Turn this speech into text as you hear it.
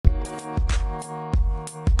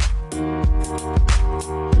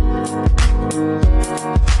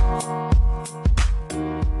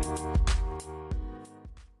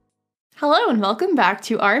and welcome back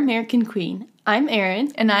to Our American Queen. I'm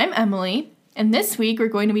Erin. And I'm Emily. And this week we're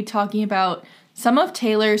going to be talking about some of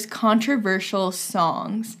Taylor's controversial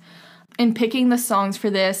songs. In picking the songs for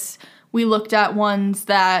this, we looked at ones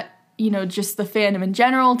that, just the fandom in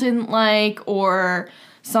general didn't like, or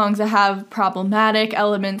songs that have problematic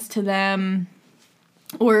elements to them,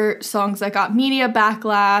 or songs that got media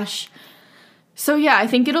backlash. So yeah, I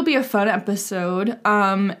think it'll be a fun episode.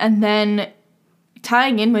 And then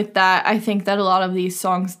tying in with that, I think that a lot of these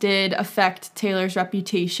songs did affect Taylor's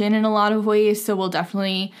reputation in a lot of ways, so we'll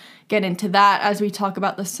definitely get into that as we talk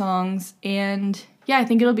about the songs. And yeah, I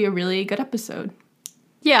think it'll be a really good episode.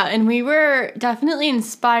 Yeah, and we were definitely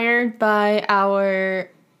inspired by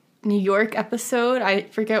our New York episode. I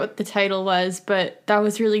forget what the title was, but that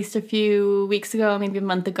was released a few weeks ago, maybe a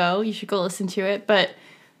month ago. You should go listen to it. But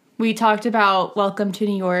we talked about Welcome to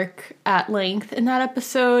New York at length in that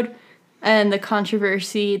episode and the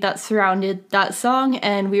controversy that surrounded that song,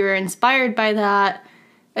 and we were inspired by that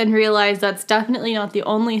and realized that's definitely not the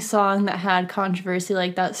only song that had controversy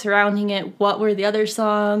like that surrounding it. What were the other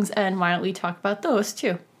songs, and why don't we talk about those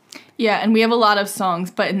too? Yeah, and we have a lot of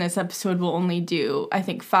songs, but in this episode we'll only do, I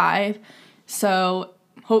think, 5. So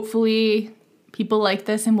hopefully people like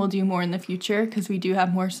this and we'll do more in the future because we do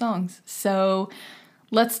have more songs. So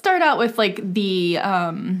let's start out with the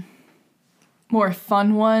more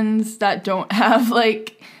fun ones that don't have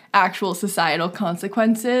actual societal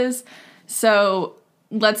consequences. So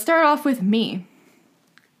let's start off with Me.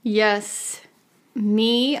 Yes,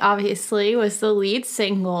 Me obviously was the lead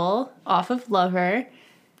single off of Lover,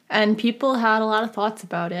 and people had a lot of thoughts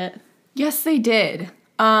about it. Yes, they did.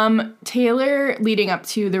 Taylor, leading up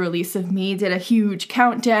to the release of Me, did a huge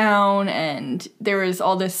countdown, and there was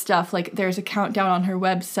all this stuff, there's a countdown on her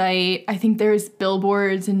website. I think there's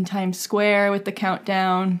billboards in Times Square with the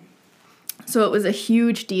countdown. So it was a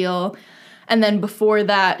huge deal. And then before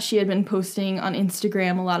that, she had been posting on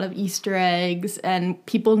Instagram a lot of Easter eggs, and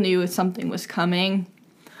people knew something was coming.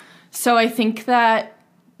 So I think that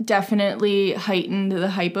definitely heightened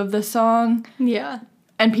the hype of the song. Yeah.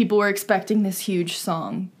 And people were expecting this huge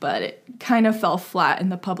song, but it kind of fell flat in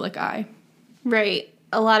the public eye. Right.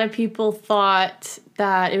 A lot of people thought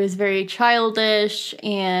that it was very childish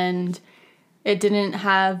and it didn't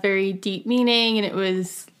have very deep meaning, and it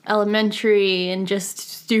was elementary and just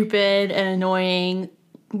stupid and annoying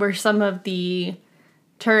were some of the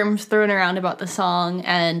terms thrown around about the song.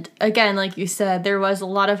 And again, like you said, there was a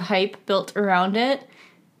lot of hype built around it.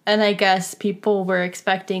 And I guess people were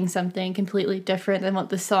expecting something completely different than what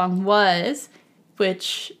the song was,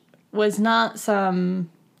 which was not some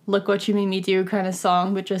look what you made me do kind of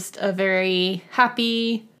song, but just a very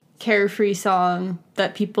happy, carefree song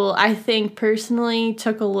that people, I think, personally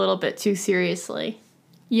took a little bit too seriously.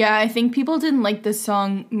 Yeah, I think people didn't like this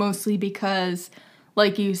song mostly because,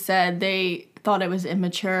 like you said, they thought it was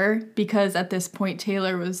immature because at this point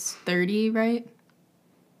Taylor was 30, right?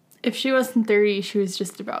 If she wasn't 30, she was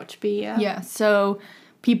just about to be, yeah. Yeah, so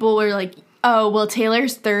people were like, oh, well,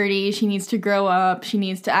 Taylor's 30, she needs to grow up, she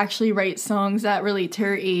needs to actually write songs that relate to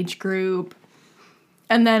her age group.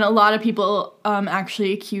 And then a lot of people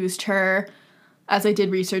actually accused her, as I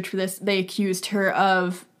did research for this, they accused her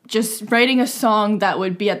of just writing a song that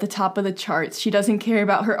would be at the top of the charts. She doesn't care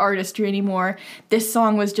about her artistry anymore. This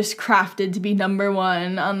song was just crafted to be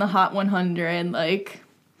 #1 on the Hot 100,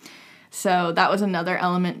 So that was another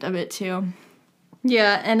element of it, too.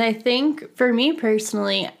 Yeah, and I think, for me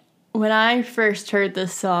personally, when I first heard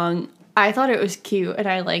this song, I thought it was cute, and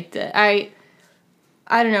I liked it. I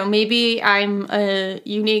don't know, maybe I'm a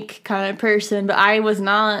unique kind of person, but I was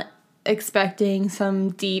not expecting some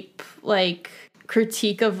deep,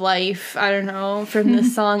 critique of life, I don't know, from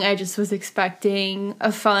this song. I just was expecting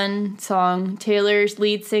a fun song. Taylor's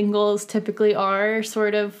lead singles typically are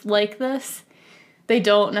sort of like this. They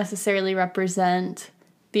don't necessarily represent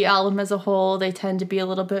the album as a whole. They tend to be a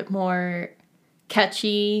little bit more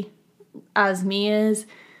catchy, as Me is.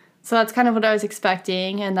 So that's kind of what I was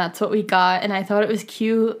expecting, and that's what we got. And I thought it was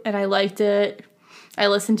cute, and I liked it. I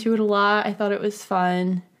listened to it a lot. I thought it was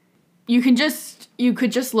fun. You could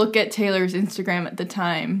just look at Taylor's Instagram at the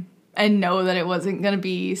time and know that it wasn't going to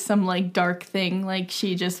be some, dark thing.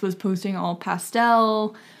 She just was posting all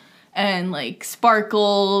pastel and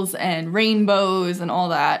sparkles and rainbows and all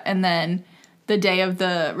that. And then the day of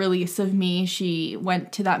the release of Me, she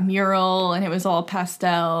went to that mural and it was all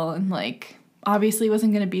pastel and obviously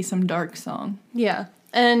wasn't going to be some dark song. Yeah.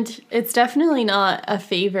 And it's definitely not a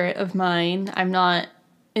favorite of mine. I'm not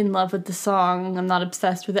in love with the song. I'm not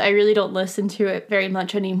obsessed with it. I really don't listen to it very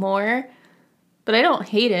much anymore. But I don't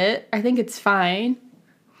hate it. I think it's fine.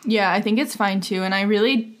 Yeah, I think it's fine too. And I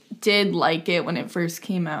really did like it when it first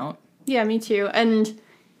came out. Yeah, me too. And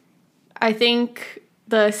I think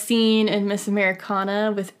the scene in Miss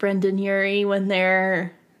Americana with Brendan Urie when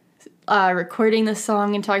they're recording the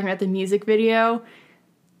song and talking about the music video,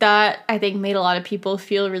 that I think made a lot of people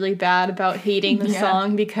feel really bad about hating the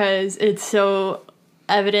song because it's so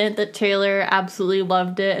evident that Taylor absolutely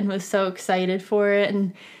loved it and was so excited for it,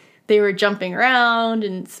 and they were jumping around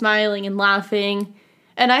and smiling and laughing.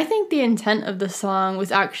 And I think the intent of the song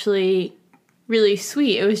was actually really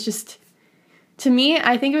sweet. It was just, to me,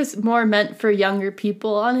 I think it was more meant for younger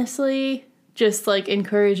people, honestly, just like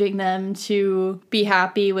encouraging them to be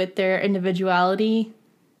happy with their individuality.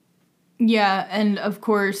 Yeah, and of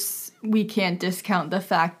course, we can't discount the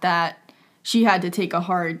fact that she had to take a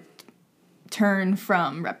hard turn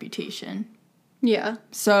from Reputation. Yeah.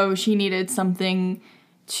 So she needed something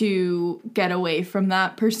to get away from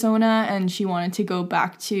that persona, and she wanted to go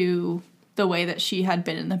back to the way that she had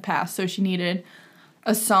been in the past. So she needed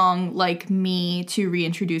a song like Me to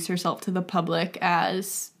reintroduce herself to the public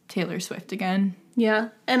as Taylor Swift again. Yeah,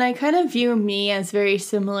 and I kind of view Me as very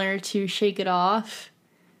similar to Shake It Off.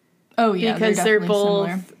 Oh, yeah, because they're both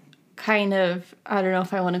similar. kind of, I don't know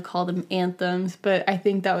if I want to call them anthems, but I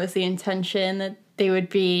think that was the intention, that they would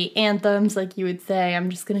be anthems, like you would say, I'm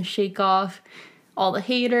just going to shake off all the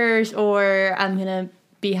haters, or I'm going to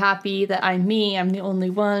be happy that I'm me, I'm the only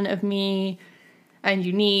one of me, I'm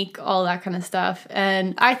unique, all that kind of stuff.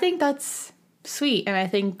 And I think that's sweet, and I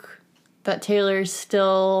think that Taylor's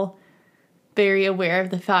still very aware of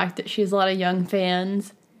the fact that she has a lot of young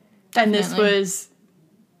fans. Definitely. And this was,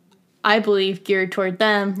 I believe, geared toward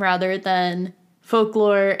them rather than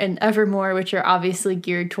Folklore and Evermore, which are obviously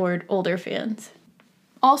geared toward older fans.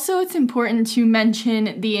 Also, it's important to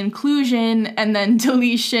mention the inclusion and then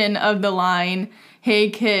deletion of the line,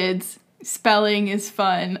 "Hey kids, spelling is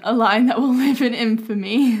fun," a line that will live in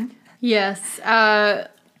infamy. Yes.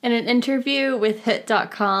 In an interview with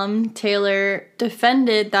Hit.com, Taylor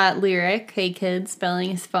defended that lyric, "Hey kids,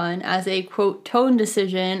 spelling is fun," as a, quote, tone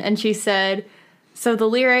decision, and she said, "So the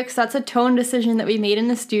lyrics, that's a tone decision that we made in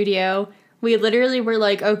the studio. We literally were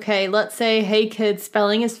like, okay, let's say, hey kids,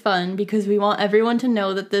 spelling is fun, because we want everyone to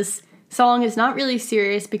know that this song is not really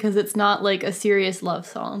serious because it's not like a serious love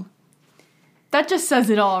song." That just says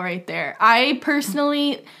it all right there. I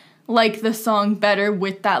personally like the song better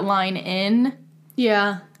with that line in.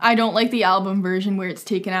 Yeah. I don't like the album version where it's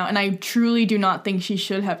taken out, and I truly do not think she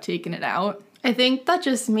should have taken it out. I think that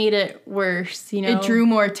just made it worse, you know? It drew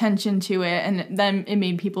more attention to it, and then it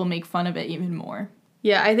made people make fun of it even more.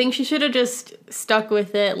 Yeah, I think she should have just stuck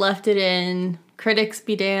with it, left it in. Critics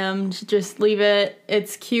be damned. Just leave it.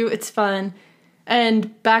 It's cute. It's fun.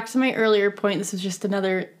 And back to my earlier point, this was just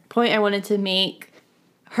another point I wanted to make.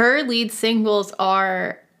 Her lead singles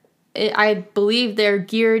are, I believe they're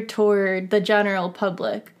geared toward the general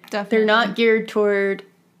public. Definitely. They're not geared toward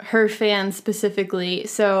her fans specifically.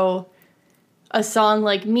 So a song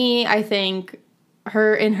like Me, I think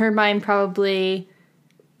her, in her mind, probably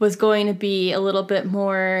was going to be a little bit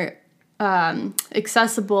more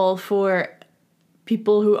accessible for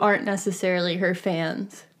people who aren't necessarily her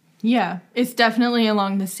fans. Yeah, it's definitely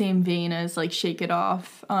along the same vein as, like, Shake It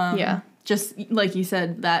Off. Yeah. Just, like you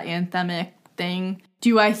said, that anthemic thing.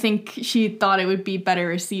 Do I think she thought it would be better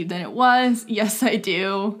received than it was? Yes, I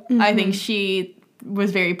do. Mm-hmm. I think she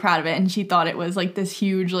was very proud of it, and she thought it was, like, this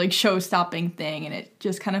huge, like, show-stopping thing, and it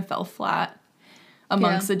just kind of fell flat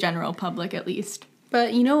amongst the general public, at least.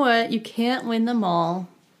 But you know what? You can't win them all.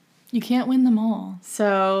 You can't win them all.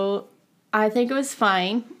 So I think it was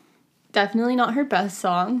fine. Definitely not her best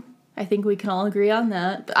song. I think we can all agree on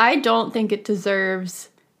that. But I don't think it deserves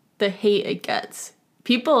the hate it gets.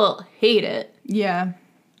 People hate it. Yeah.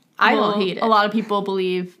 I don't hate it. A lot of people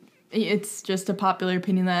believe it's just a popular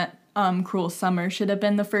opinion that Cruel Summer should have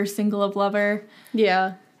been the first single of Lover.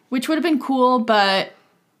 Yeah. Which would have been cool, but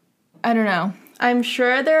I don't know. I'm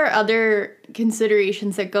sure there are other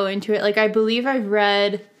considerations that go into it. Like, I believe I've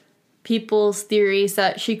read people's theories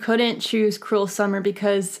that she couldn't choose Cruel Summer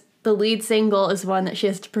because the lead single is one that she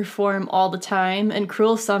has to perform all the time, and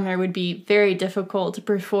Cruel Summer would be very difficult to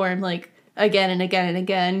perform, like, again and again and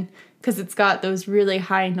again, because it's got those really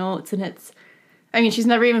high notes, and it's, I mean, she's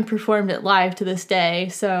never even performed it live to this day,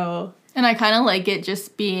 so. And I kind of like it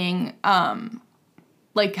just being,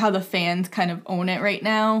 like, how the fans kind of own it right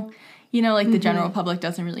now. You know, like, the general public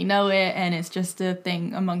doesn't really know it, and it's just a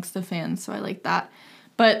thing amongst the fans, so I like that.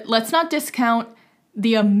 But let's not discount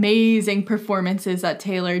the amazing performances that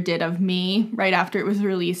Taylor did of Me right after it was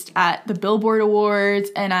released at the Billboard Awards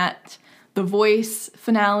and at the Voice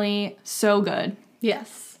finale. So good.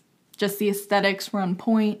 Yes. Just the aesthetics were on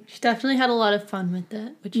point. She definitely had a lot of fun with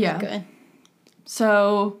it, which is good.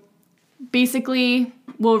 So basically,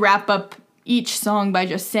 we'll wrap up each song by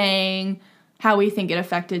just saying how we think it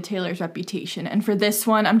affected Taylor's reputation. And for this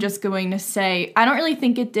one, I'm just going to say, I don't really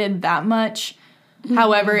think it did that much. Mm-hmm.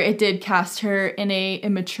 However, it did cast her in a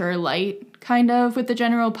immature light, kind of, with the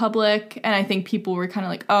general public. And I think people were kind of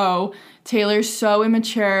like, oh, Taylor's so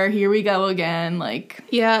immature, here we go again. Like,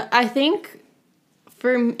 yeah, I think,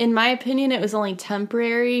 in my opinion, it was only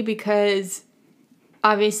temporary because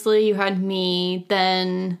obviously you had Me,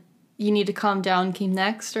 then You Need to Calm Down came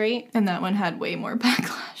next, right? And that one had way more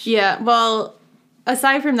backlash. Yeah, well,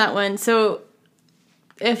 aside from that one, so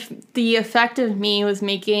if the effect of Me was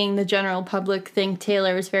making the general public think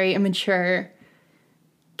Taylor was very immature,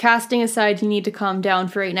 casting aside You Need to Calm Down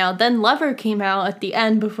for right now, then Lover came out at the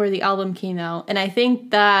end before the album came out, and I think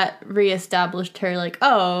that reestablished her, like,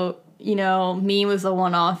 oh, you know, Me was a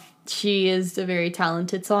one-off. She is a very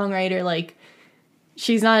talented songwriter, like,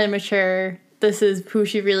 she's not immature. This is who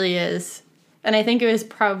she really is. And I think it was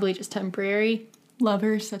probably just temporary.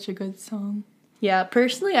 Lover is such a good song. Yeah,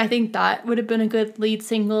 personally, I think that would have been a good lead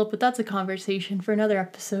single, but that's a conversation for another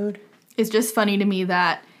episode. It's just funny to me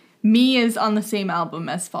that Me is on the same album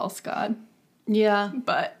as False God. Yeah.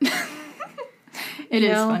 But it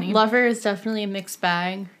is funny. Lover is definitely a mixed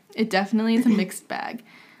bag. It definitely is a mixed bag.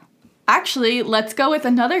 Actually, let's go with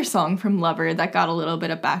another song from Lover that got a little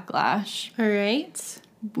bit of backlash. All right.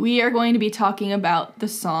 We are going to be talking about the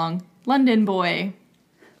song London Boy.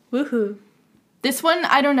 Woohoo. This one,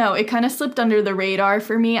 I don't know, it kind of slipped under the radar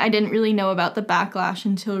for me. I didn't really know about the backlash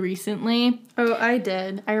until recently. Oh, I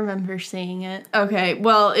did. I remember seeing it. Okay,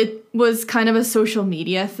 well, it was kind of a social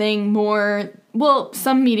media thing more. Well,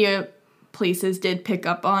 some media places did pick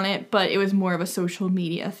up on it, but it was more of a social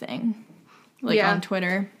media thing. Like on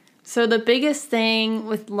Twitter. So the biggest thing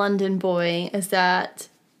with London Boy is that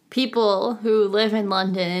people who live in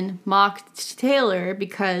London mocked Taylor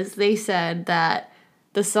because they said that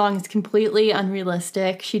the song is completely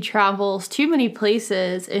unrealistic. She travels too many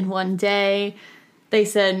places in one day. They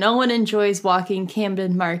said no one enjoys walking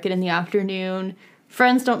Camden Market in the afternoon.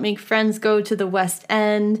 Friends don't make friends go to the West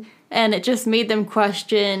End. And it just made them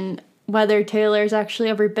question whether Taylor's actually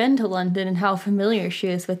ever been to London and how familiar she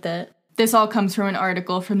is with it. This all comes from an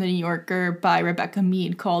article from The New Yorker by Rebecca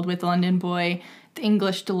Mead called With London Boy, The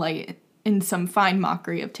English Delight in Some Fine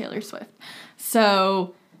Mockery of Taylor Swift.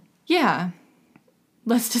 So, yeah,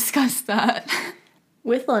 let's discuss that.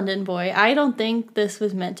 With London Boy, I don't think this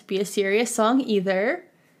was meant to be a serious song either.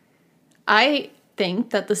 I think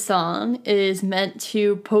that the song is meant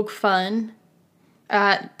to poke fun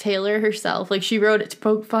at Taylor herself. Like, she wrote it to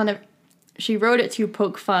poke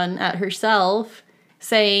fun at herself,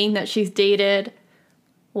 saying that she's dated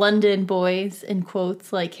London boys, in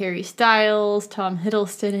quotes, like Harry Styles, Tom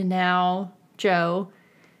Hiddleston, and now Joe.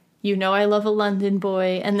 You know I love a London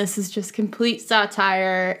boy, and this is just complete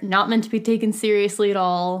satire, not meant to be taken seriously at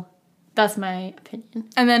all. That's my opinion.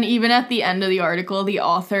 And then even at the end of the article, the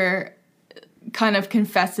author kind of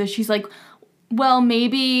confesses, she's like, well,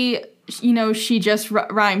 maybe, you know, she just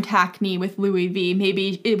rhymed Hackney with Louis V.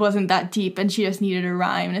 Maybe it wasn't that deep and she just needed a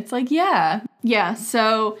rhyme. And it's like, yeah,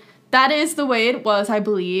 so that is the way it was, I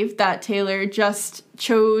believe, that Taylor just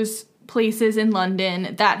chose places in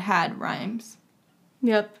London that had rhymes.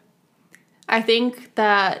 Yep. I think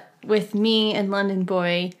that with Me and London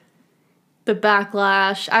Boy, the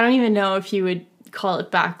backlash, I don't even know if you would call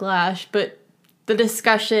it backlash, but the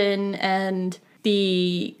discussion and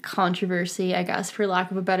the controversy, I guess, for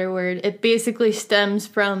lack of a better word, it basically stems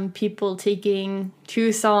from people taking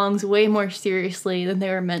two songs way more seriously than they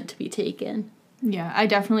were meant to be taken. Yeah, I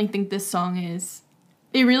definitely think this song is,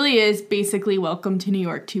 it really is basically Welcome to New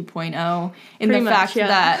York 2.0 in the fact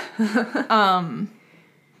that,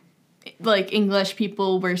 like, English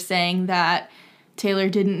people were saying that Taylor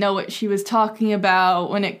didn't know what she was talking about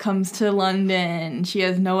when it comes to London. She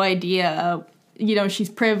has no idea. You know, she's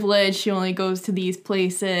privileged. She only goes to these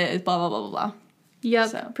places, blah, blah, blah, blah, blah. Yep,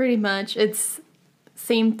 so. Pretty much. It's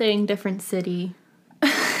same thing, different city.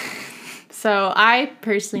 So I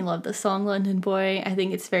personally love the song London Boy. I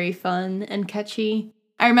think it's very fun and catchy.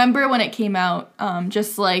 I remember when it came out,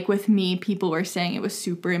 just like with Me, people were saying it was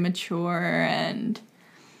super immature and,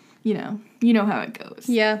 you know how it goes.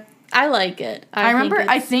 Yeah, I like it.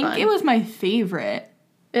 I think it was my favorite.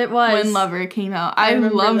 It was. When Lover came out. I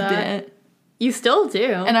loved it. You still do.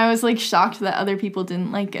 And I was, like, shocked that other people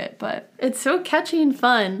didn't like it, but... It's so catchy and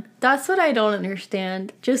fun. That's what I don't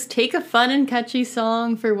understand. Just take a fun and catchy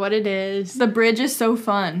song for what it is. The bridge is so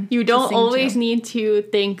fun. You don't always need to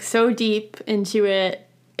think so deep into it.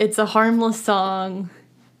 It's a harmless song.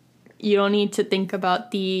 you don't need to think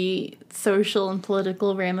about the social and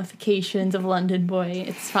political ramifications of London Boy.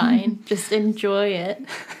 It's fine. Just enjoy it.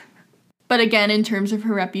 But again, in terms of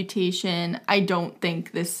her reputation, I don't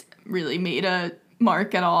think this really made a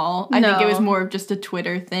mark at all. I think it was more of just a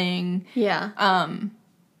Twitter thing. Yeah.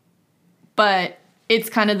 But it's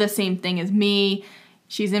kind of the same thing as me.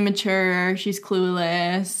 She's immature. She's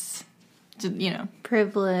clueless. Just,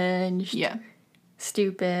 Privileged. Yeah.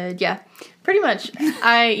 Stupid. Yeah. Pretty much.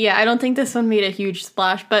 I don't think this one made a huge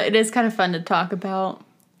splash, but it is kind of fun to talk about.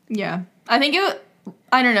 Yeah. I think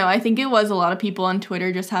it was a lot of people on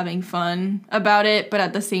Twitter just having fun about it, but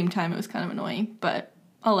at the same time it was kind of annoying, but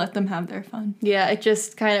I'll let them have their fun. Yeah, it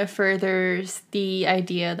just kind of furthers the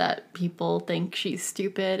idea that people think she's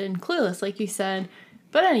stupid and clueless, like you said.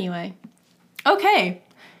 But anyway. Okay.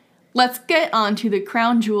 Let's get on to the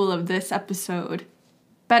crown jewel of this episode.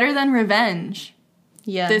 Better Than Revenge.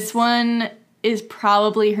 Yes. This one is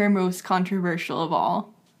probably her most controversial of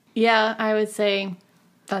all. Yeah, I would say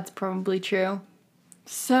that's probably true.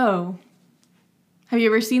 So, have you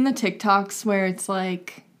ever seen the TikToks where it's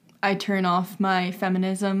like, I turn off my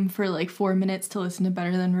feminism for like 4 minutes to listen to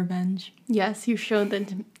Better Than Revenge? Yes, you've shown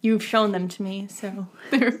them to me, so.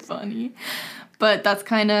 They're funny. But that's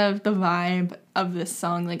kind of the vibe of this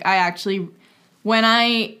song. Like, I actually,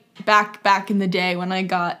 back in the day when I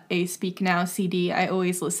got a Speak Now CD, I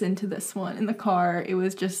always listened to this one in the car. It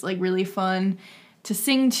was just like really fun to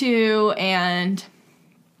sing to, and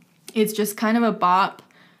it's just kind of a bop.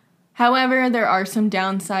 However, there are some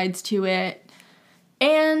downsides to it,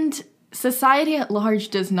 and society at large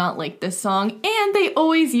does not like this song, and they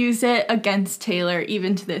always use it against Taylor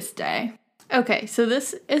even to this day. Okay, so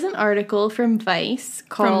this is an article from Vice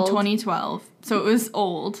called... From 2012. So it was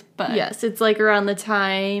old, but... Yes, it's like around the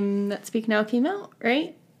time that Speak Now came out,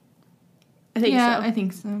 right? I think so. Yeah, I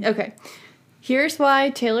think so. Okay. Here's Why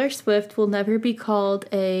Taylor Swift Will Never Be Called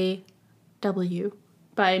a W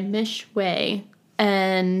by Mish Way.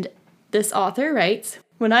 And this author writes,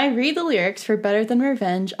 when I read the lyrics for Better Than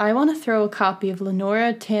Revenge, I want to throw a copy of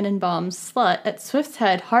Lenora Tannenbaum's Slut at Swift's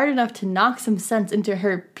head hard enough to knock some sense into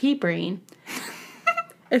her pea brain.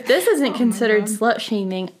 If this isn't considered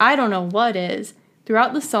slut-shaming, I don't know what is.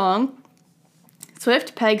 Throughout the song,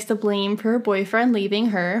 Swift pegs the blame for her boyfriend leaving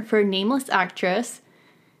her for a nameless actress.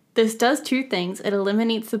 This does two things. It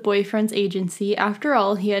eliminates the boyfriend's agency. After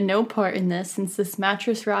all, he had no part in this since this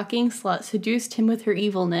mattress-rocking slut seduced him with her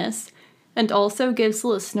evilness, and also gives the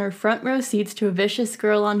listener front row seats to a vicious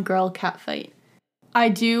girl-on-girl catfight. I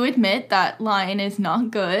do admit that line is not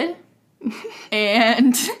good,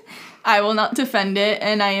 and I will not defend it,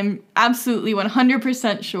 and I am absolutely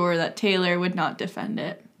 100% sure that Taylor would not defend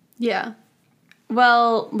it. Yeah.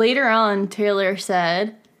 Well, later on, Taylor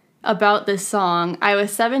said about this song, I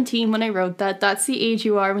was 17 when I wrote that. That's the age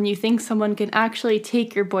you are when you think someone can actually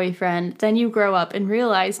take your boyfriend. Then you grow up and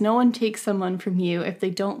realize no one takes someone from you if they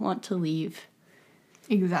don't want to leave.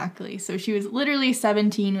 Exactly. So she was literally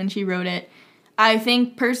 17 when she wrote it. I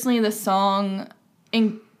think, personally, the song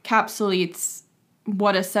encapsulates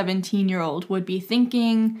what a 17-year-old would be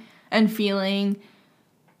thinking and feeling.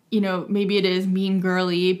 You know, maybe it is mean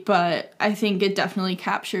girly, but I think it definitely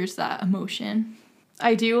captures that emotion.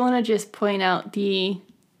 I do want to just point out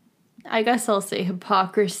I guess I'll say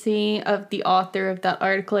hypocrisy of the author of that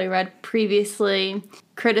article I read previously,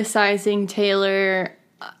 criticizing Taylor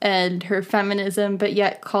and her feminism, but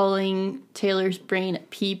yet calling Taylor's brain a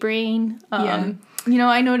pea brain. Yeah. You know,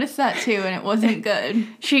 I noticed that too, and it wasn't good.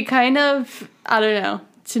 She kind of, I don't know,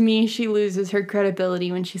 to me, she loses her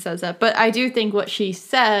credibility when she says that. But I do think what she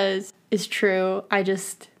says is true.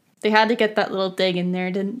 They had to get that little dig in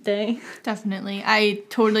there, didn't they? Definitely. I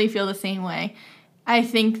totally feel the same way. I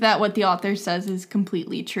think that what the author says is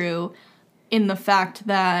completely true in the fact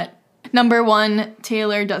that, number one,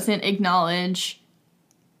 Taylor doesn't acknowledge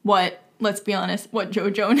let's be honest, what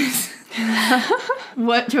Joe Jonas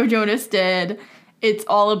did. It's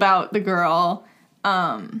all about the girl,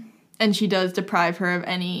 and she deprives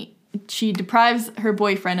her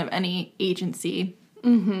boyfriend of any agency.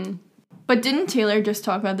 Mm-hmm. But didn't Taylor just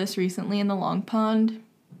talk about this recently in the Long Pond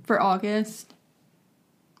for August?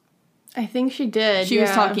 I think she did. She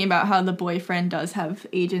was talking about how the boyfriend does have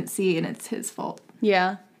agency and it's his fault.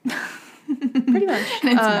 Yeah. Pretty much.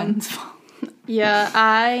 And it's men's fault.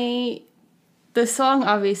 Yeah, the song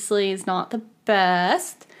obviously is not the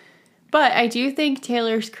best, but I do think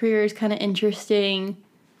Taylor's career is kind of interesting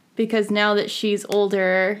because now that she's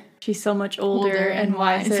older, she's so much older and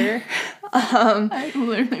wiser. I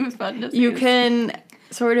literally was about to say you can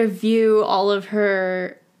sort of view all of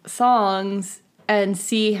her songs and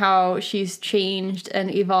see how she's changed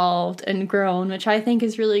and evolved and grown, which I think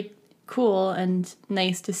is really cool and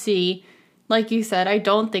nice to see. Like you said, I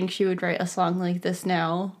don't think she would write a song like this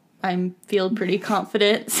now. I feel pretty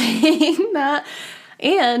confident saying that.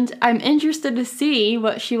 And I'm interested to see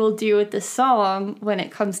what she will do with this song when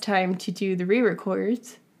it comes time to do the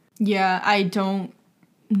re-records. Yeah, I don't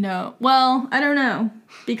know. Well, I don't know.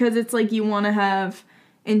 Because it's like you want to have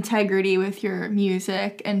integrity with your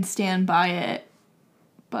music and stand by it.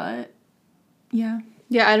 But, yeah.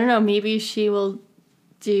 Yeah, I don't know. Maybe she will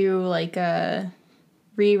do like a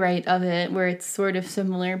rewrite of it where it's sort of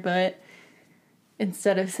similar, but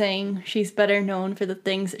instead of saying she's better known for the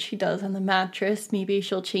things that she does on the mattress, maybe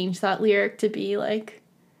she'll change that lyric to be like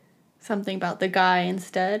something about the guy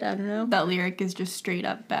instead. I don't know. That lyric is just straight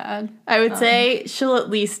up bad. I would say she'll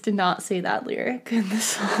at least not say that lyric in the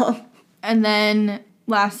song. And then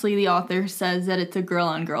lastly, the author says that it's a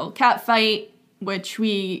girl-on-girl catfight, which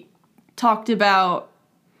we talked about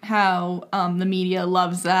how the media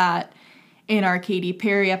loves that in our Katy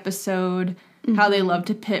Perry episode, how they love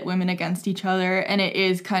to pit women against each other. And it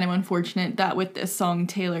is kind of unfortunate that with this song,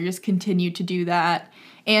 Taylor just continued to do that.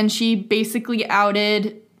 And she basically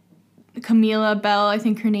outed Camila Bell, I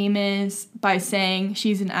think her name is, by saying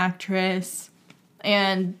she's an actress.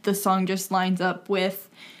 And the song just lines up with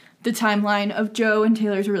the timeline of Joe and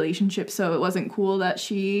Taylor's relationship, so it wasn't cool that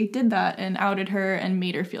she did that and outed her and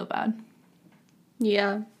made her feel bad.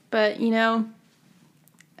 Yeah, but you know,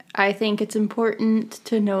 I think it's important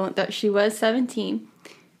to note that she was 17.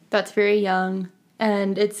 That's very young,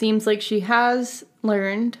 and it seems like she has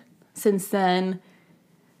learned since then.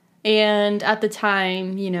 And at the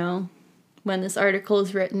time, you know, when this article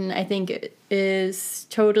is written, I think it is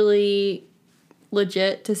totally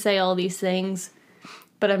legit to say all these things.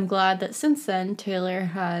 But I'm glad that since then, Taylor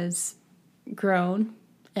has grown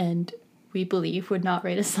and we believe would not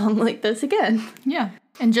write a song like this again. Yeah.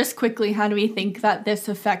 And just quickly, how do we think that this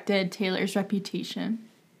affected Taylor's reputation?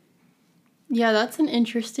 Yeah, that's an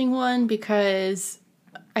interesting one because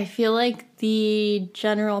I feel like the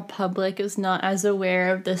general public is not as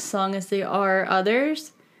aware of this song as they are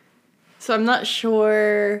others. So I'm not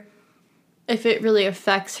sure if it really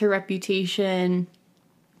affects her reputation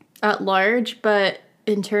at large, but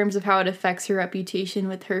in terms of how it affects her reputation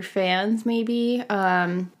with her fans, maybe.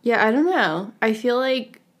 Yeah, I don't know. I feel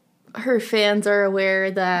like her fans are aware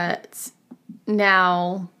that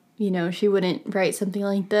now, you know, she wouldn't write something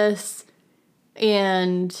like this.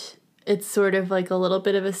 And it's sort of like a little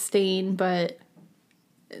bit of a stain, but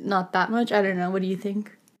not that much. I don't know. What do you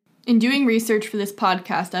think? In doing research for this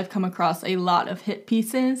podcast, I've come across a lot of hit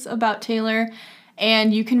pieces about Taylor.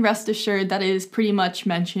 And you can rest assured that it is pretty much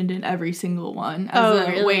mentioned in every single one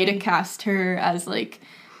as a way to cast her as, like,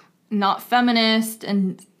 not feminist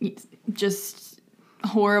and just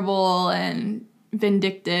horrible and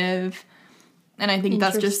vindictive. And I think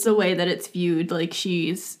that's just the way that it's viewed. Like,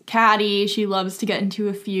 she's catty, she loves to get into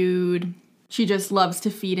a feud, she just loves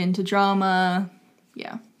to feed into drama.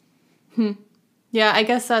 Yeah. Yeah, I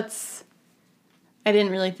guess I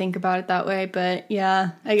didn't really think about it that way, but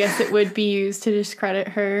yeah, I guess it would be used to discredit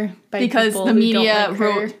her by because people the media who don't like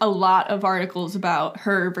wrote a lot of articles about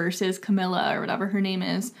her versus Camilla or whatever her name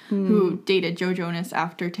is, who dated Joe Jonas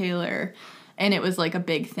after Taylor, and it was like a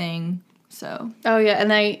big thing. So oh yeah,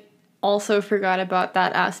 and I also forgot about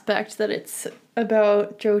that aspect that it's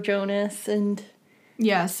about Joe Jonas and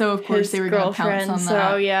yeah, so of course they were going to pounce on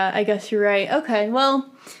that. So yeah, I guess you're right. Okay,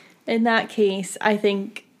 well, in that case, I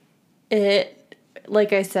think it,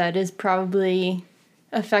 like I said, is probably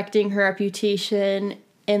affecting her reputation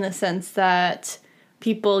in the sense that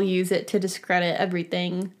people use it to discredit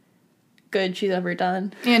everything good she's ever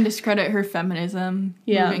done. And discredit her feminism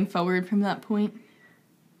moving forward from that point.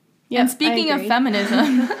 Yeah, and speaking of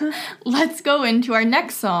feminism, let's go into our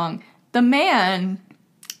next song, The Man.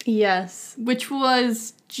 Yes. Which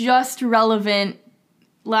was just relevant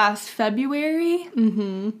last February.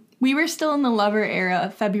 Mm-hmm. We were still in the Lover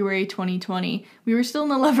era, February 2020. We were still in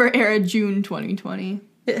the Lover era, June 2020.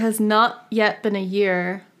 It has not yet been a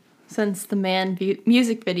year since the Man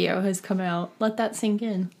music video has come out. Let that sink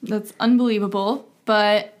in. That's unbelievable.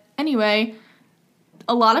 But anyway,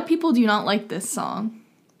 a lot of people do not like this song.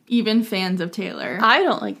 Even fans of Taylor. I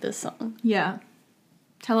don't like this song. Yeah.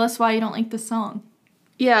 Tell us why you don't like this song.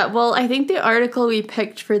 Yeah, well, I think the article we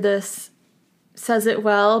picked for this says it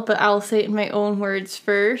well, but I'll say it in my own words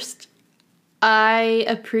first. I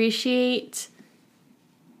appreciate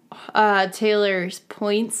Taylor's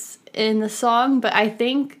points in the song, but I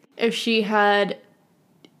think if she had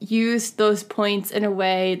used those points in a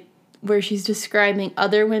way where she's describing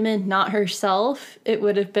other women, not herself, it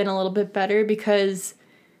would have been a little bit better because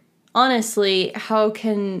honestly, how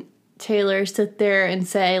can Taylor sit there and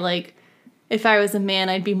say, like, if I was a man,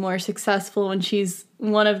 I'd be more successful when she's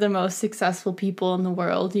one of the most successful people in the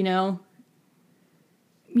world, you know?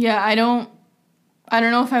 Yeah, I don't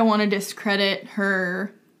know if I want to discredit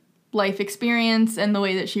her life experience and the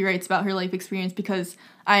way that she writes about her life experience, because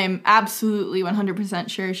I am absolutely 100%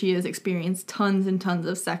 sure she has experienced tons and tons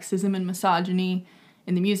of sexism and misogyny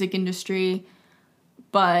in the music industry,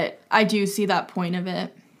 but I do see that point of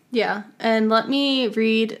it. Yeah, and let me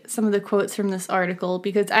read some of the quotes from this article,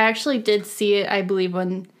 because I actually did see it, I believe,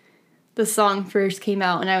 when the song first came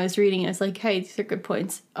out, and I was reading it. I was like, hey, these are good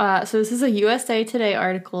points. So this is a USA Today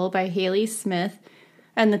article by Haley Smith,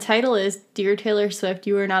 and the title is, Dear Taylor Swift,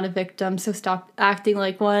 you are not a victim, so stop acting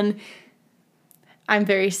like one. I'm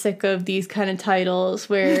very sick of these kind of titles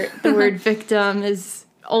where the word victim is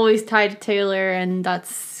always tied to Taylor, and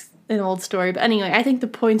that's an old story. But anyway, I think the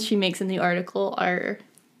points she makes in the article are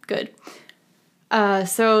good.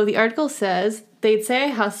 So the article says, they'd say I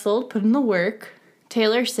hustled, put in the work.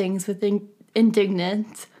 Taylor sings with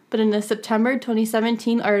indignance, but in a September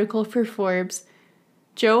 2017 article for Forbes,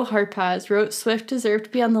 Joe Harpaz wrote Swift deserved to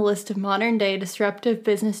be on the list of modern-day disruptive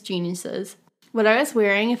business geniuses. What I was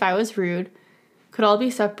wearing, if I was rude, could all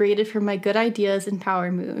be separated from my good ideas and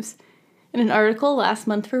power moves. In an article last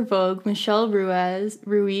month for Vogue, Michelle Ruiz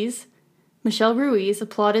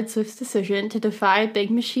applauded Swift's decision to defy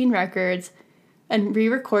Big Machine Records and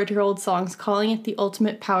re-record her old songs, calling it the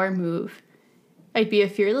ultimate power move. I'd be a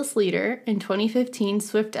fearless leader. In 2015,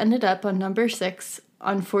 Swift ended up on number 6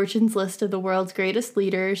 on Fortune's list of the world's greatest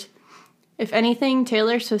leaders. If anything,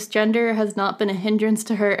 Taylor Swift's gender has not been a hindrance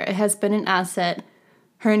to her, it has been an asset.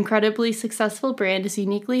 Her incredibly successful brand is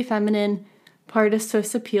uniquely feminine. Part of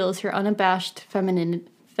Swift's appeal is her unabashed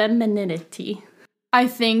femininity. I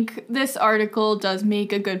think this article does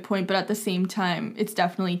make a good point, but at the same time, it's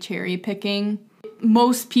definitely cherry picking.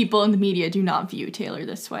 Most people in the media do not view Taylor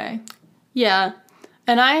this way. Yeah,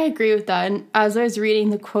 and I agree with that. And as I was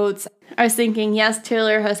reading the quotes, I was thinking, yes,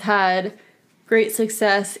 Taylor has had great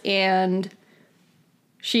success and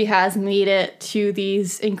she has made it to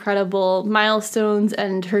these incredible milestones,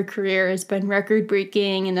 and her career has been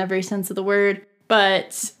record-breaking in every sense of the word.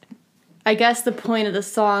 But I guess the point of the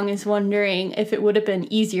song is wondering if it would have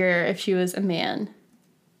been easier if she was a man.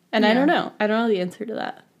 And yeah. I don't know the answer to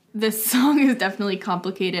that. This song is definitely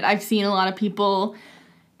complicated. I've seen a lot of people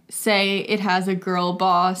say it has a girl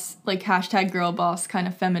boss, like hashtag girl boss kind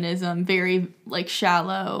of feminism, very like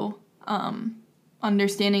shallow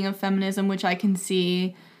understanding of feminism, which I can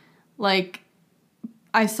see. Like,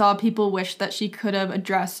 I saw people wish that she could have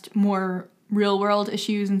addressed more real world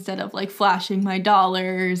issues instead of like flashing my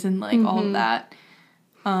dollars and like all of that,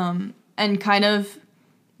 and kind of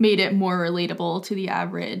made it more relatable to the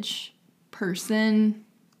average person.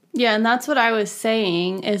 Yeah, and that's what I was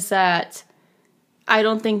saying, is that I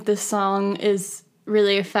don't think this song is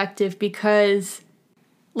really effective because,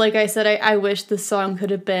 like I said, I wish the song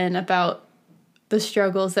could have been about the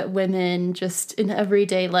struggles that women just in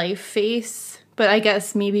everyday life face. But I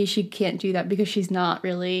guess maybe she can't do that because she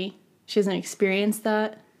hasn't experienced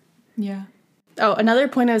that. Yeah. Oh, another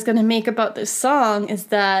point I was going to make about this song is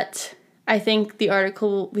that I think the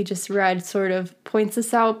article we just read sort of points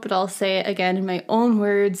this out, but I'll say it again in my own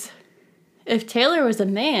words. If Taylor was a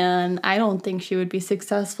man, I don't think she would be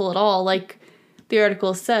successful at all. Like the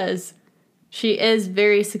article says, she is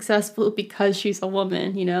very successful because she's a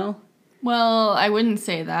woman, you know? Well, I wouldn't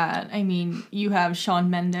say that. I mean, you have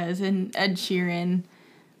Shawn Mendes and Ed Sheeran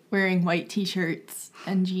wearing white t-shirts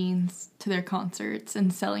and jeans to their concerts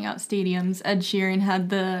and selling out stadiums. Ed Sheeran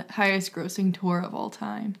had the highest grossing tour of all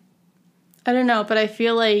time. I don't know, but I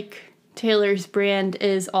feel like Taylor's brand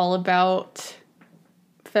is all about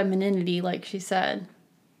femininity, like she said.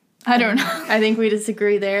 I don't know. I think we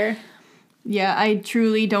disagree there. Yeah, I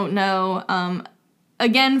truly don't know.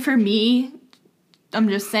 Again, for me, I'm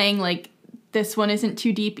just saying, like, this one isn't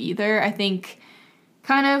too deep either. I think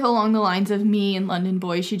kind of along the lines of me and London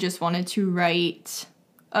Boy, she just wanted to write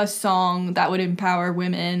a song that would empower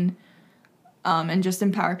women, and just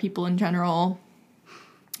empower people in general.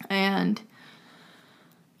 And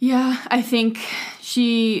yeah, I think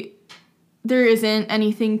there isn't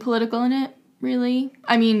anything political in it, really.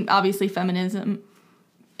 I mean, obviously feminism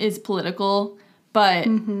is political, but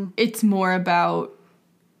it's more about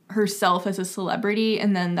herself as a celebrity,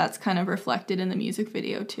 and then that's kind of reflected in the music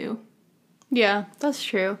video too. Yeah, that's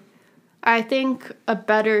true. I think a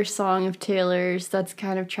better song of Taylor's that's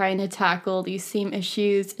kind of trying to tackle these same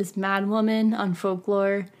issues is Mad Woman on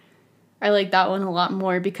Folklore. I like that one a lot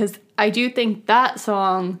more because I do think that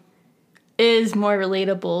song is more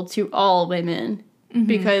relatable to all women.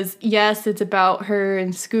 Because, yes, it's about her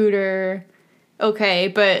and Scooter, okay,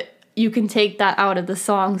 but you can take that out of the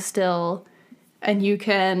song still, and you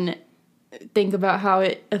can think about how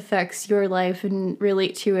it affects your life and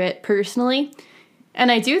relate to it personally.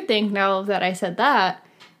 And I do think, now that I said that,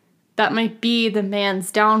 that might be the man's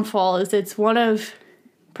downfall, is it's one of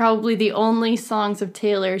probably the only songs of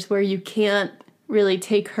Taylor's where you can't really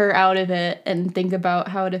take her out of it and think about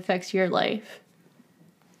how it affects your life.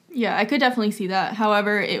 Yeah, I could definitely see that.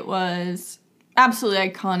 However, it was absolutely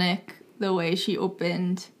iconic the way she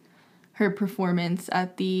opened her performance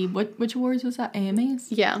at the, which awards was that?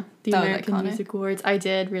 AMAs? Yeah, the American Music Awards. I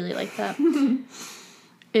did really like that.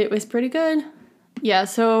 It was pretty good. Yeah,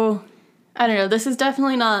 so I don't know. This is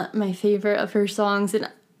definitely not my favorite of her songs,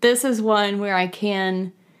 and this is one where I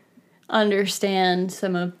can understand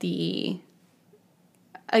some of the,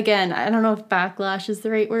 again, I don't know if backlash is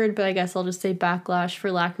the right word, but I guess I'll just say backlash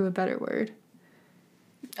for lack of a better word.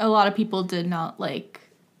 A lot of people did not like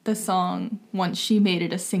the song once she made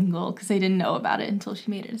it a single, because they didn't know about it until she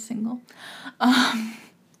made it a single.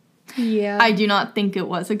 Yeah. I do not think it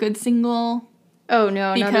was a good single. Oh,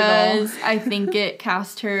 no, not at all. Because I think it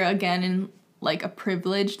cast her, again, in, like, a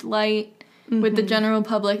privileged light with the general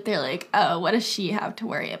public. They're like, oh, what does she have to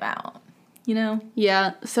worry about? You know?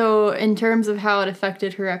 Yeah, so in terms of how it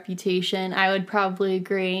affected her reputation, I would probably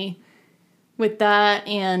agree with that,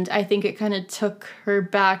 and I think it kind of took her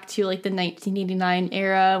back to, like, the 1989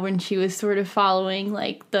 era when she was sort of following,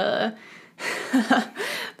 like, the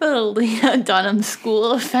Lena Dunham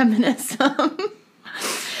school of feminism.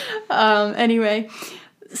 Anyway,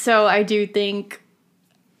 so I do think,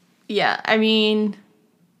 yeah, I mean,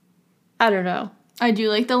 I don't know. I do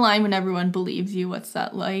like the line, when everyone believes you, what's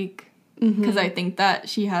that like? Because I think that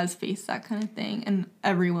she has faced that kind of thing, and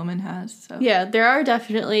every woman has. So yeah, there are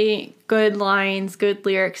definitely good lines, good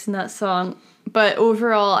lyrics in that song, but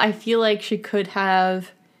overall, I feel like she could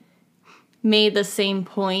have made the same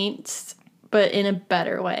points, but in a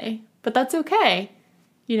better way. But that's okay.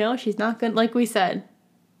 You know, she's not gonna, like we said,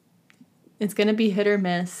 it's gonna be hit or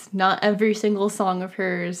miss. Not every single song of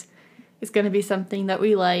hers is gonna be something that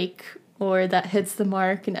we like or that hits the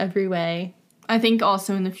mark in every way. I think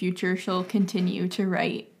also in the future she'll continue to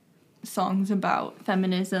write songs about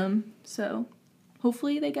feminism, so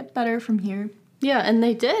hopefully they get better from here. Yeah, and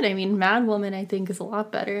they did. I mean, Mad Woman, I think, is a lot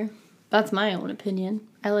better. That's my own opinion.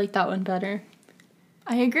 I like that one better.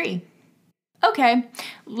 I agree. Okay,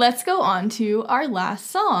 let's go on to our last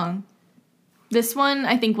song. This one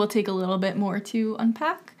I think will take a little bit more to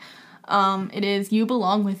unpack. It is You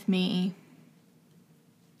Belong With Me.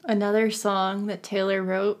 Another song that Taylor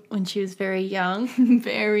wrote when she was very young.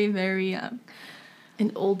 Very, very young. An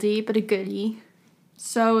oldie, but a goodie.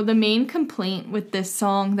 So the main complaint with this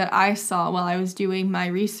song that I saw while I was doing my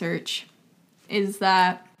research is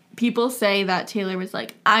that people say that Taylor was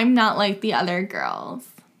like, I'm not like the other girls.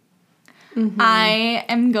 I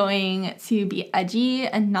am going to be edgy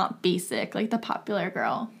and not basic like the popular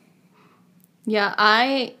girl.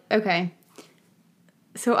 Yeah, okay.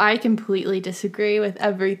 So I completely disagree with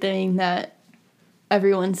everything that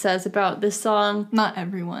everyone says about this song. Not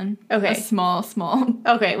everyone. Okay. A small.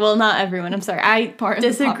 Okay, well, not everyone. I'm sorry. I Part of the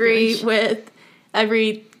disagree population. with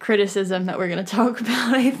every criticism that we're going to talk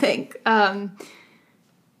about, I think.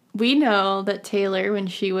 We know that Taylor, when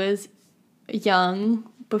she was young,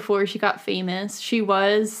 before she got famous, she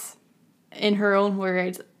was, in her own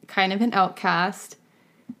words, kind of an outcast.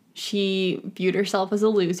 She viewed herself as a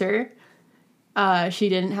loser. She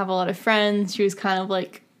didn't have a lot of friends. She was kind of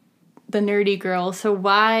like the nerdy girl. So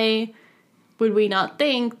why would we not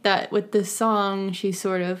think that with this song, she's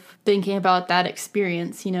sort of thinking about that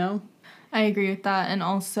experience, you know? I agree with that. And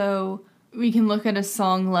also, we can look at a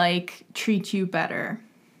song like Treat You Better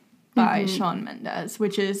by Shawn Mendes,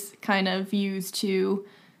 which is kind of used to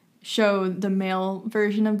show the male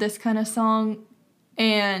version of this kind of song.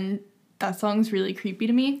 And that song's really creepy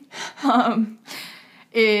to me.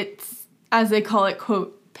 It's, as they call it,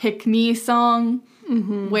 quote, pick-me song,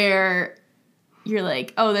 where you're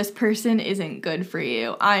like, oh, this person isn't good for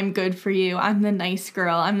you. I'm good for you. I'm the nice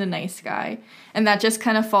girl. I'm the nice guy. And that just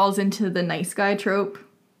kind of falls into the nice guy trope,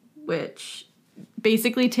 which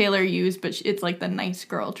basically Taylor used, but it's like the nice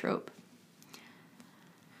girl trope.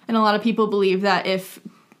 And a lot of people believe that if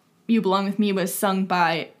You Belong With Me was sung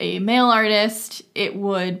by a male artist, it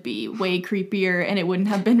would be way creepier and it wouldn't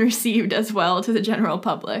have been received as well to the general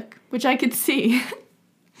public, which I could see.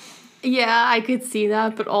 Yeah, I could see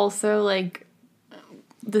that, but also, like,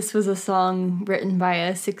 this was a song written by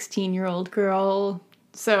a 16-year-old girl,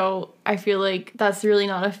 so I feel like that's really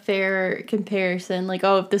not a fair comparison. Like,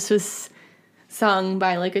 oh, if this was sung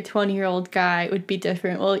by like a 20-year-old guy would be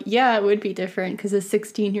different. Well, yeah, it would be different because a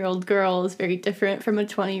 16-year-old girl is very different from a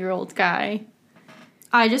 20-year-old guy.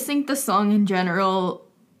 I just think the song in general,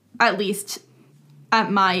 at least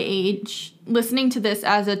at my age, listening to this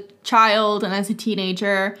as a child and as a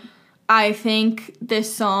teenager, I think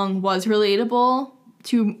this song was relatable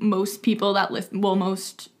to most people that listen, well,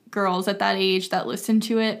 most girls at that age that listen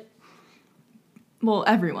to it. Well,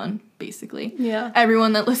 everyone, basically. Yeah.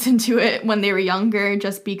 Everyone that listened to it when they were younger,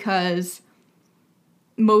 just because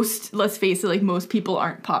most, let's face it, like, most people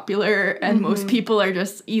aren't popular, and most people are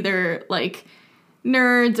just either, like,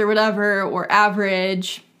 nerds or whatever, or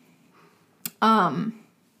average, and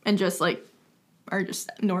just, like, are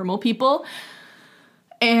just normal people.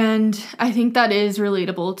 And I think that is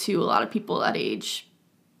relatable to a lot of people that age,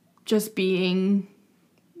 just being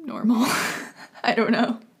normal. I don't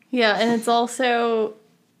know. Yeah, and it's also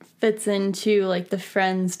fits into, like, the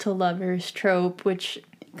friends to lovers trope, which,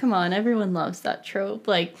 come on, everyone loves that trope.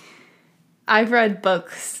 Like, I've read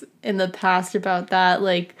books in the past about that.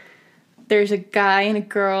 Like, there's a guy and a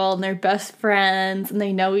girl, and they're best friends, and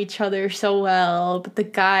they know each other so well, but the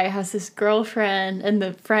guy has this girlfriend, and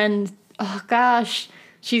the friend, oh gosh,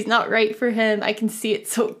 she's not right for him. I can see it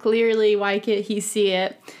so clearly. Why can't he see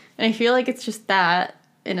it? And I feel like it's just that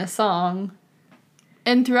in a song.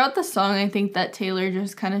 And throughout the song, I think that Taylor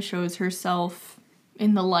just kind of shows herself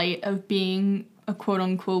in the light of being a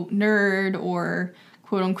quote-unquote nerd or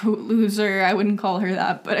quote-unquote loser. I wouldn't call her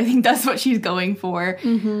that, but I think that's what she's going for.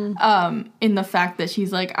 Mm-hmm. In the fact that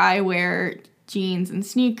she's like, I wear jeans and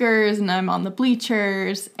sneakers, and I'm on the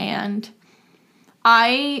bleachers, and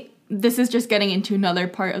this is just getting into another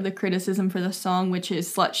part of the criticism for the song, which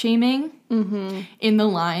is slut-shaming. Mm-hmm. In the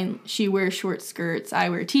line, she wears short skirts, I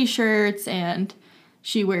wear t-shirts, and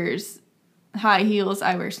she wears high heels,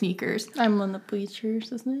 I wear sneakers. I'm on the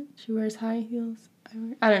bleachers, isn't it? She wears high heels.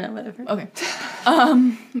 I don't know, whatever. Okay.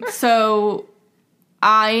 So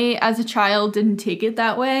I, as a child, didn't take it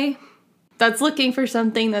that way. That's looking for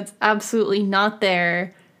something that's absolutely not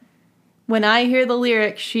there. When I hear the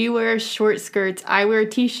lyric, she wears short skirts, I wear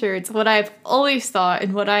t-shirts, what I've always thought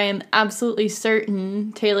and what I am absolutely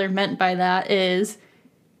certain Taylor meant by that is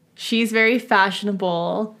she's very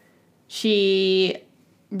fashionable. She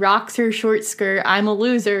rocks her short skirt. I'm a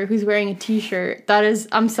loser who's wearing a t-shirt.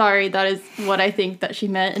 I'm sorry, that is what I think that she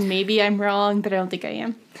meant, and maybe I'm wrong, but I don't think I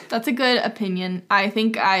am. That's a good opinion. I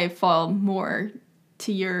think I fall more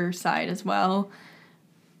to your side as well.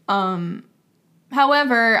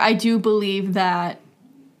 However, I do believe that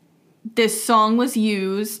this song was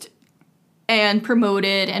used and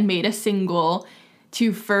promoted and made a single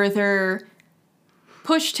to further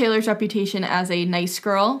push Taylor's reputation as a nice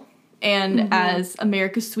girl and as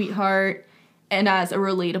America's sweetheart and as a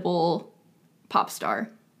relatable pop star,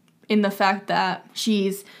 in the fact that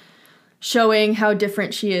she's showing how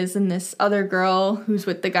different she is than this other girl who's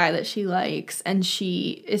with the guy that she likes, and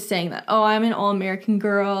she is saying that, oh, I'm an all-American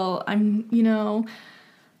girl,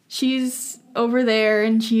 she's over there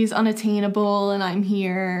and she's unattainable and I'm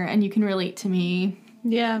here and you can relate to me.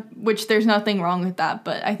 Yeah. Which there's nothing wrong with that,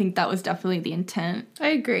 but I think that was definitely the intent. I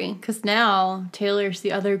agree, because now Taylor's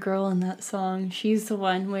the other girl in that song. She's the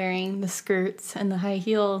one wearing the skirts and the high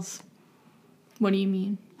heels. What do you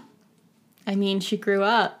mean? I mean, she grew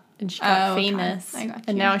up and she got famous. I got you.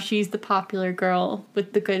 And now she's the popular girl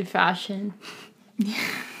with the good fashion.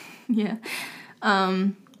 Yeah.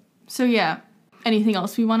 So yeah. Anything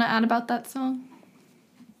else we want to add about that song?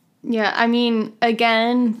 Yeah, I mean,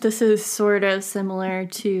 again, this is sort of similar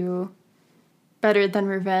to Better Than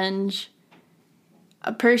Revenge.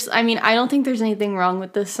 I don't think there's anything wrong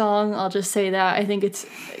with this song. I'll just say that. I think it's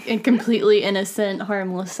a completely innocent,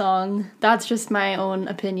 harmless song. That's just my own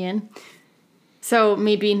opinion. So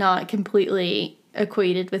maybe not completely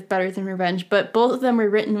equated with Better Than Revenge, but both of them were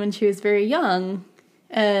written when she was very young.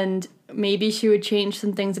 And maybe she would change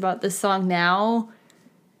some things about this song now.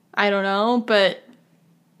 I don't know, but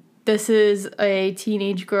this is a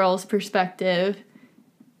teenage girl's perspective,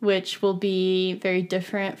 which will be very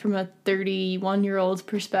different from a 31-year-old's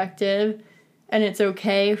perspective. And it's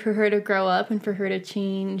okay for her to grow up and for her to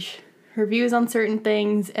change her views on certain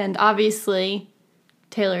things. And obviously,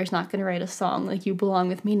 Taylor's not going to write a song like You Belong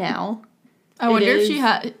With Me Now. I wonder if she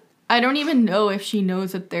I don't even know if she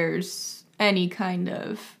knows that there's any kind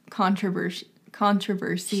of controversy.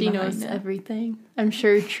 She knows everything. I'm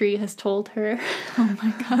sure Tree has told her. Oh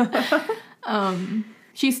my god.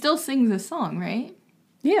 She still sings this song, right?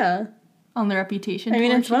 Yeah. On the Reputation. I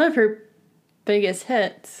mean, it's one of her biggest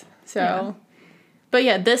hits. So, yeah. But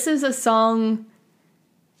yeah, this is a song,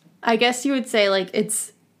 I guess you would say, like,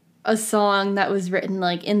 it's a song that was written,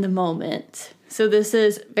 like, in the moment. So this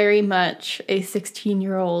is very much a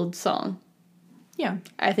 16-year-old song. Yeah.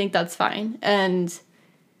 I think that's fine. And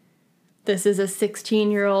this is a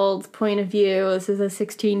 16-year-old point of view. This is a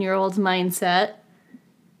 16-year-old's mindset.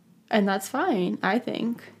 And that's fine, I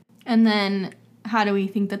think. And then how do we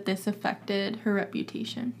think that this affected her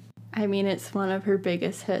reputation? I mean, it's one of her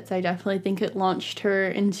biggest hits. I definitely think it launched her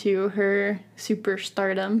into her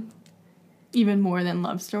superstardom. Even more than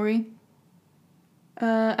Love Story?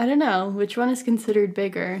 I don't know. Which one is considered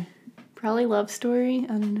bigger? Probably Love Story?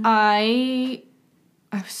 I don't know. I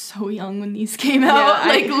was so young when these came out.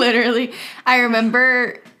 Yeah, literally. I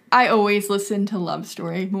remember I always listened to Love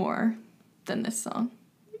Story more than this song.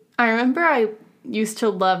 I remember I used to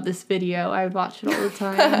love this video. I would watch it all the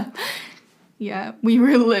time. Yeah, we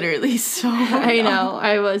were literally so young. I know.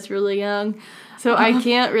 I was really young. So I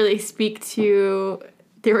can't really speak to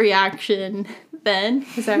the reaction then,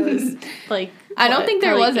 because I was like... I don't think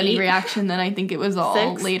there was any reaction then. I think it was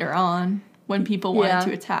all later on when people wanted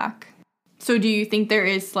to attack. So do you think there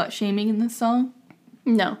is slut-shaming in this song?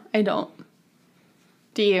 No, I don't.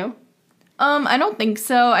 Do you? I don't think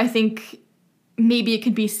so. I think maybe it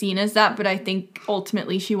could be seen as that, but I think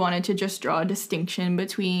ultimately she wanted to just draw a distinction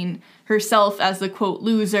between herself as the, quote,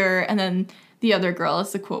 loser and then the other girl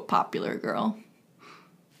as the, quote, popular girl.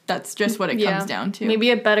 That's just what it comes down to. Maybe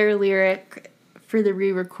a better lyric for the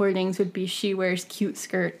re-recordings would be, she wears cute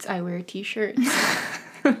skirts, I wear t-shirts.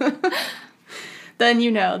 Then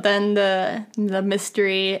then the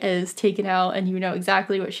mystery is taken out and you know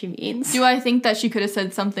exactly what she means. Do I think that she could have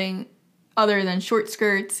said something other than short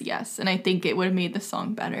skirts? Yes, and I think it would have made the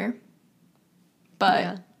song better.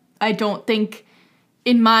 But I don't think,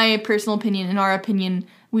 in my personal opinion, in our opinion,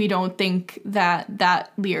 we don't think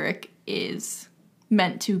that lyric is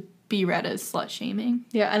meant to be read as slut-shaming.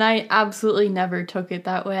 Yeah, and I absolutely never took it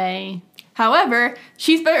that way. However,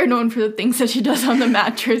 she's better known for the things that she does on the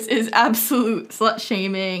mattress is absolute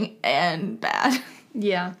slut-shaming and bad.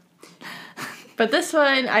 Yeah. But this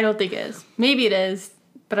one, I don't think is. Maybe it is,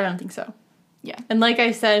 but I don't think so. Yeah. And like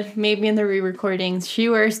I said, maybe in the re-recordings, she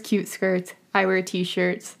wears cute skirts, I wear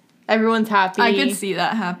t-shirts. Everyone's happy. I could see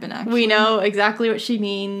that happen, actually. We know exactly what she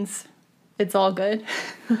means. It's all good.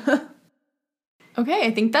 Okay,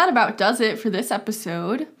 I think that about does it for this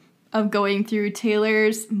episode of going through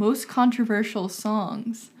Taylor's most controversial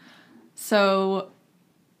songs. So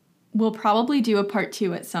we'll probably do a part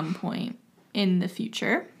 2 at some point in the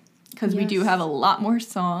future, because we do have a lot more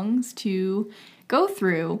songs to go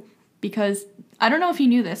through, because I don't know if you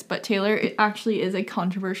knew this, but Taylor actually is a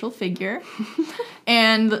controversial figure,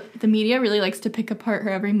 and the media really likes to pick apart her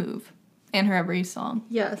every move and her every song.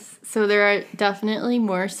 Yes, so there are definitely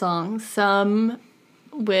more songs, some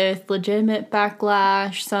with legitimate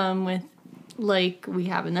backlash, some with, like we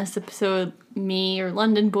have in this episode, Me or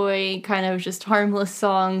London Boy, kind of just harmless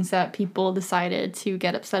songs that people decided to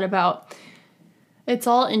get upset about. It's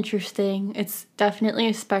all interesting. It's definitely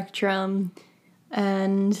a spectrum,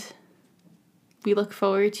 and we look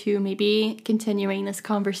forward to maybe continuing this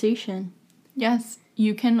conversation. Yes,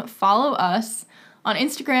 you can follow us on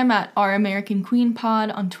Instagram at Our American Queen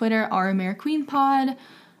Pod, on Twitter, Our American Queen Pod.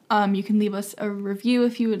 You can leave us a review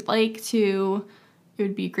if you would like to. It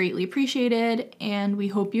would be greatly appreciated, and we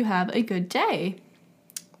hope you have a good day.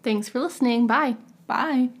 Thanks for listening. Bye.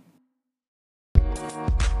 Bye.